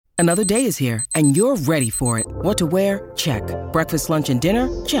Another day is here, and you're ready for it. What to wear? Check. Breakfast, lunch, and dinner?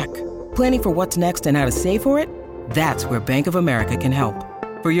 Check. Planning for what's next and how to save for it? That's where Bank of America can help.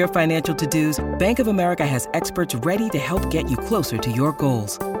 For your financial to-dos, Bank of America has experts ready to help get you closer to your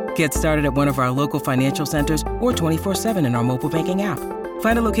goals. Get started at one of our local financial centers or 24/7 in our mobile banking app.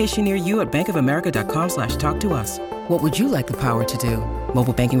 Find a location near you at bankofamerica.com/talktous. What would you like the power to do?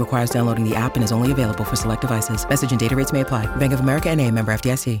 Mobile banking requires downloading the app and is only available for select devices. Message and data rates may apply. Bank of America N.A., member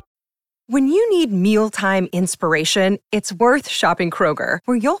FDIC. When you need mealtime inspiration, it's worth shopping Kroger,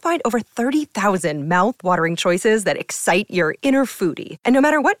 where you'll find over 30,000 mouth-watering choices that excite your inner foodie. And no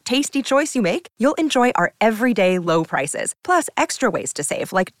matter what tasty choice you make, you'll enjoy our everyday low prices, plus extra ways to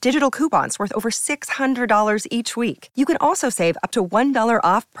save, like digital coupons worth over $600 each week. You can also save up to $1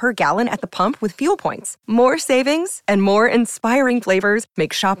 off per gallon at the pump with fuel points. More savings and more inspiring flavors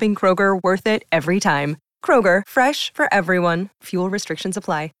make shopping Kroger worth it every time. Kroger, fresh for everyone. Fuel restrictions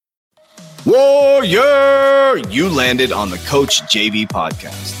apply. Warrior! You landed on the Coach JV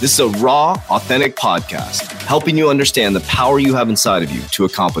podcast. This is a raw, authentic podcast, helping you understand the power you have inside of you to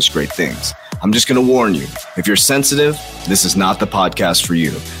accomplish great things. I'm just going to warn you, if you're sensitive, this is not the podcast for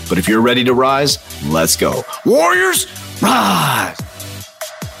you. But if you're ready to rise, let's go. Warriors, rise!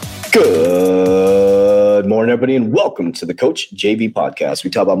 Good morning, everybody, and welcome to the Coach JV podcast. We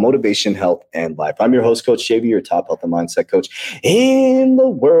talk about motivation, health, and life. I'm your host, Coach JV, your top health and mindset coach in the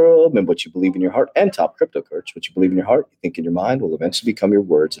world. And what you believe in your heart, and top crypto coach. What you believe in your heart, you think in your mind, will eventually become your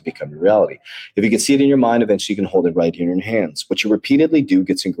words and become your reality. If you can see it in your mind, eventually you can hold it right here in your hands. What you repeatedly do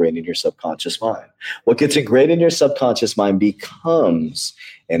gets ingrained in your subconscious mind. What gets ingrained in your subconscious mind becomes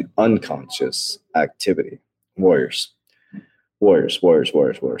an unconscious activity. Warriors.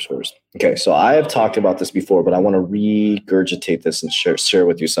 Okay, so I have talked about this before, but I want to regurgitate this and share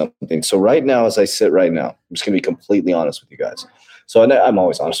with you something. So right now, as I sit right now, I'm just going to be completely honest with you guys. So I'm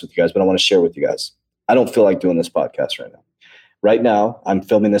always honest with you guys, but I want to share with you guys. I don't feel like doing this podcast right now. Right now, I'm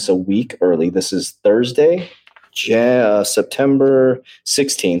filming this a week early. This is Thursday, September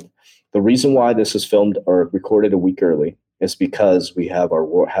 16th. The reason why this is filmed or recorded a week early is because we have our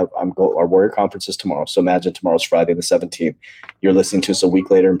Warrior Conference is tomorrow. So imagine tomorrow's Friday the 17th. You're listening to us a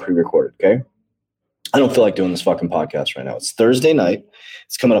week later and pre-recorded, okay? I don't feel like doing this fucking podcast right now. It's Thursday night.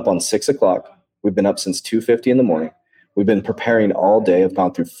 It's coming up on 6 o'clock. We've been up since 2:50 in the morning. We've been preparing all day. I've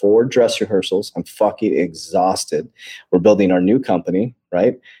gone through 4 dress rehearsals. I'm fucking exhausted. We're building our new company,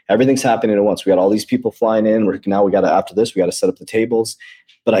 right? Everything's happening at once. We got all these people flying in. After this, we got to set up the tables.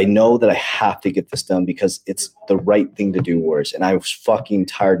 But I know that I have to get this done because it's the right thing to do, Warriors. And I was fucking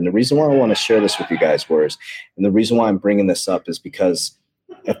tired. And the reason why I want to share this with you guys, Warriors, and the reason why I'm bringing this up is because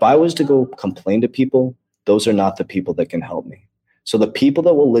if I was to go complain to people, those are not the people that can help me. So the people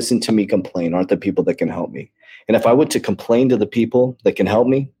that will listen to me complain aren't the people that can help me. And if I were to complain to the people that can help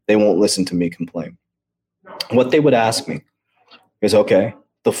me, they won't listen to me complain. What they would ask me is, okay,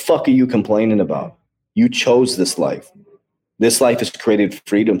 the fuck are you complaining about? You chose this life. This life has created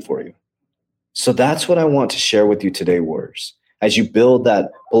freedom for you. So that's what I want to share with you today, Warriors. As you build that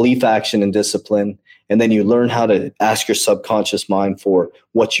belief, action, and discipline, and then you learn how to ask your subconscious mind for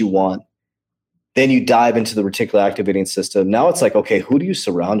what you want, then you dive into the reticular activating system. Now it's like, okay, who do you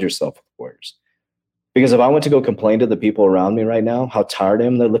surround yourself with, Warriors? Because if I went to go complain to the people around me right now, how tired I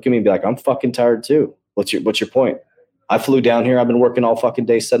am, they're looking at me and be like, I'm fucking tired too. What's your point? I flew down here. I've been working all fucking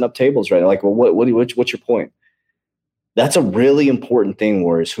day setting up tables right now. Like, well, what's your point? That's a really important thing,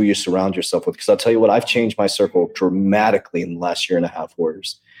 Warriors, who you surround yourself with. Because I'll tell you what, I've changed my circle dramatically in the last year and a half,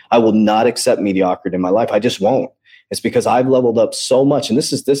 Warriors. I will not accept mediocrity in my life. I just won't. It's because I've leveled up so much. And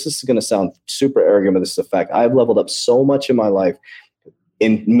this is going to sound super arrogant, but this is a fact. I've leveled up so much in my life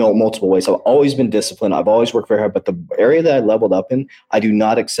in multiple ways. I've always been disciplined. I've always worked very hard. But the area that I leveled up in, I do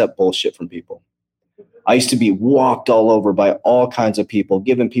not accept bullshit from people. I used to be walked all over by all kinds of people,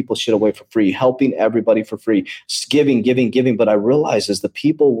 giving people shit away for free, helping everybody for free, giving. But I realized is the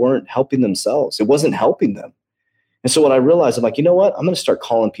people weren't helping themselves. It wasn't helping them. And so what I realized, I'm like, you know what? I'm going to start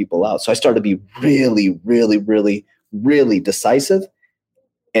calling people out. So I started to be really, really, really, really decisive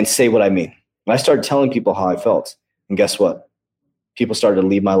and say what I mean. And I started telling people how I felt. And guess what? People started to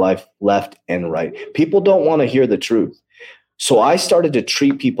leave my life left and right. People don't want to hear the truth. So I started to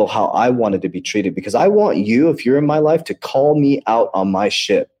treat people how I wanted to be treated because I want you, if you're in my life, to call me out on my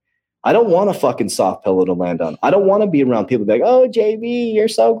shit. I don't want a fucking soft pillow to land on. I don't want to be around people like, oh, JV, you're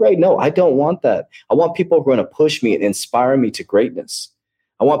so great. No, I don't want that. I want people who are going to push me and inspire me to greatness.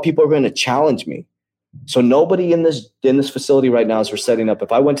 I want people who are going to challenge me. So nobody in this facility right now, as we're setting up,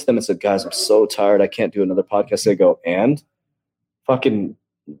 if I went to them and said, guys, I'm so tired, I can't do another podcast, they go, and? What's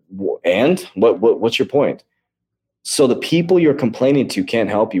your point? So the people you're complaining to can't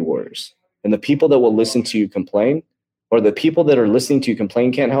help you, Warriors. And the people that will listen to you complain, or the people that are listening to you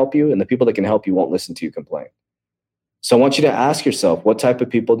complain can't help you, and the people that can help you won't listen to you complain. So I want you to ask yourself, what type of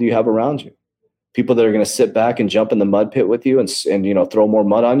people do you have around you? People that are going to sit back and jump in the mud pit with you and throw more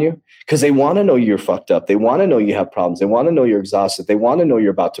mud on you because they want to know you're fucked up. They want to know you have problems. They want to know you're exhausted. They want to know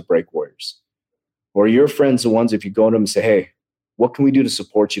you're about to break, Warriors. Or your friends, the ones, if you go to them and say, hey, what can we do to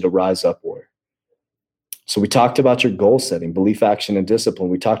support you to rise up, Warrior? So we talked about your goal setting, belief, action, and discipline.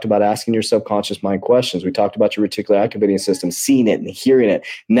 We talked about asking your subconscious mind questions. We talked about your reticular activating system, seeing it and hearing it.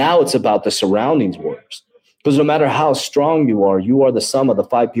 Now it's about the surroundings, Warriors. Because no matter how strong you are the sum of the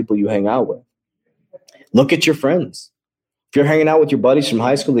 5 people you hang out with. Look at your friends. If you're hanging out with your buddies from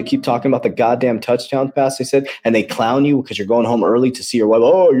high school, they keep talking about the goddamn touchdown pass they said, and they clown you because you're going home early to see your wife.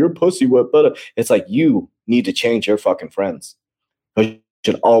 Oh, you're pussy whip. But it's like you need to change your fucking friends. You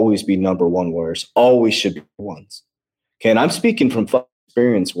should always be number one, Warriors. Always should be ones. Okay, and I'm speaking from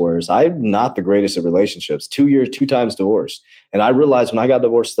experience, Warriors. I'm not the greatest of relationships. 2 times divorced. And I realized when I got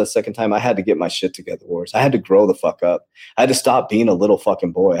divorced the second time, I had to get my shit together, Warriors. I had to grow the fuck up. I had to stop being a little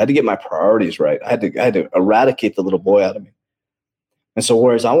fucking boy. I had to get my priorities right. I had to eradicate the little boy out of me. And so,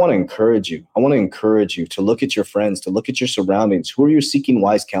 Warriors, I want to encourage you. I want to encourage you to look at your friends, to look at your surroundings. Who are you seeking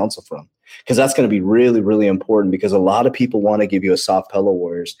wise counsel from? Because that's going to be really, really important because a lot of people want to give you a soft pillow,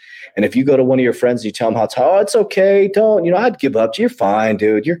 Warriors. And if you go to one of your friends, you tell them oh, it's okay. Don't, I'd give up. You're fine,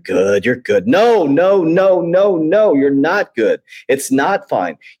 dude. You're good. You're good. No, you're not good. It's not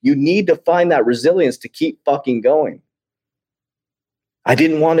fine. You need to find that resilience to keep fucking going. I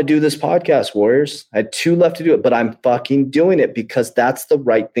didn't want to do this podcast, Warriors. I had 2 left to do it, but I'm fucking doing it because that's the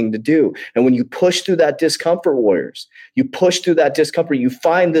right thing to do. And when you push through that discomfort, Warriors, you push through that discomfort, you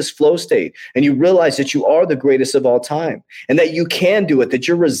find this flow state and you realize that you are the greatest of all time and that you can do it, that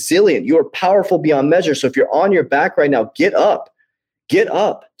you're resilient, you're powerful beyond measure. So if you're on your back right now, get up. Get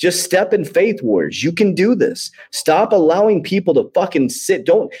up. Just step in faith, Warriors. You can do this. Stop allowing people to fucking sit.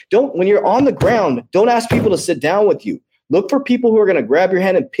 Don't, when you're on the ground, don't ask people to sit down with you. Look for people who are going to grab your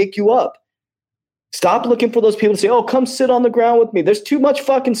hand and pick you up. Stop looking for those people to say, oh, come sit on the ground with me. There's too much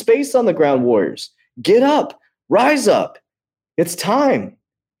fucking space on the ground, Warriors. Get up. Rise up. It's time.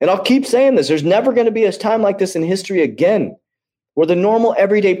 And I'll keep saying this. There's never going to be a time like this in history again where the normal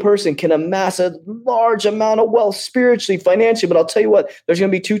everyday person can amass a large amount of wealth spiritually, financially. But I'll tell you what, there's going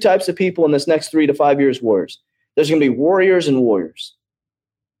to be 2 types of people in this next 3 to 5 years, Warriors. There's going to be warriors and warriors.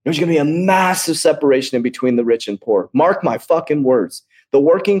 There's going to be a massive separation in between the rich and poor. Mark my fucking words. The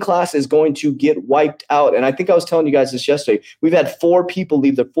working class is going to get wiped out. And I think I was telling you guys this yesterday. We've had 4 people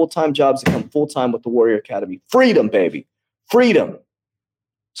leave their full-time jobs and come full-time with the Warrior Academy. Freedom, baby. Freedom.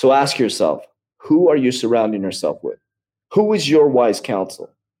 So ask yourself, who are you surrounding yourself with? Who is your wise counsel?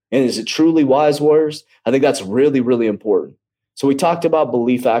 And is it truly wise, Warriors? I think that's really, really important. So we talked about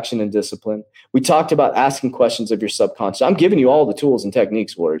belief, action, and discipline. We talked about asking questions of your subconscious. I'm giving you all the tools and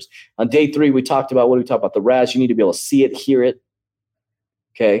techniques, Warriors. On day 3, we talked about, what do we talk about? The RAS. You need to be able to see it, hear it.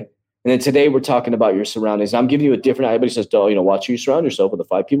 Okay. And then today we're talking about your surroundings. I'm giving you a different, everybody says, watch who you surround yourself with, the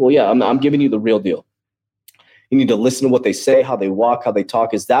 5 people. Yeah, I'm giving you the real deal. You need to listen to what they say, how they walk, how they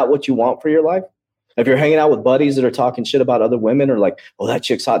talk. Is that what you want for your life? If you're hanging out with buddies that are talking shit about other women or like, oh, that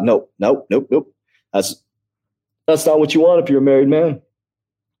chick's hot. Nope. That's not what you want if you're a married man.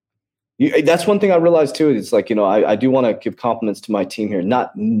 That's one thing I realized too. It's like, I do want to give compliments to my team here.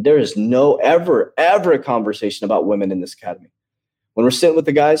 There is no ever a conversation about women in this academy. When we're sitting with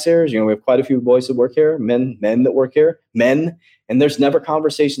the guys here, we have quite a few boys that work here, men that work here, men. And there's never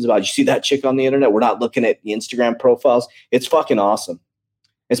conversations about, you see that chick on the internet? We're not looking at the Instagram profiles. It's fucking awesome.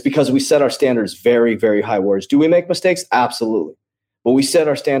 It's because we set our standards very, very high, Warriors. Do we make mistakes? Absolutely. But we set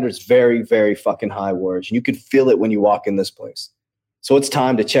our standards very, very fucking high, Warriors. You can feel it when you walk in this place. So it's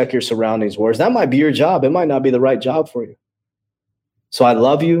time to check your surroundings, Warriors. That might be your job. It might not be the right job for you. So I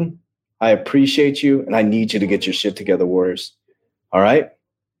love you. I appreciate you. And I need you to get your shit together, Warriors. All right?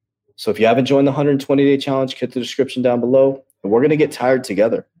 So if you haven't joined the 120-day challenge, hit the description down below. And we're going to get tired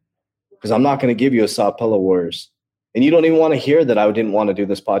together because I'm not going to give you a soft pillow, Warriors. And you don't even want to hear that I didn't want to do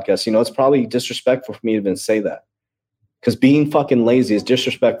this podcast. It's probably disrespectful for me to even say that. Because being fucking lazy is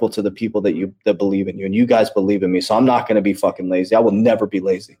disrespectful to the people that believe in you. And you guys believe in me. So I'm not going to be fucking lazy. I will never be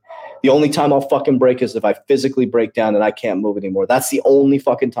lazy. The only time I'll fucking break is if I physically break down and I can't move anymore. That's the only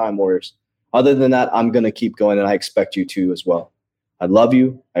fucking time, Warriors. Other than that, I'm going to keep going. And I expect you to as well. I love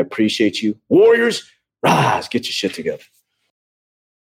you. I appreciate you. Warriors, rise, get your shit together.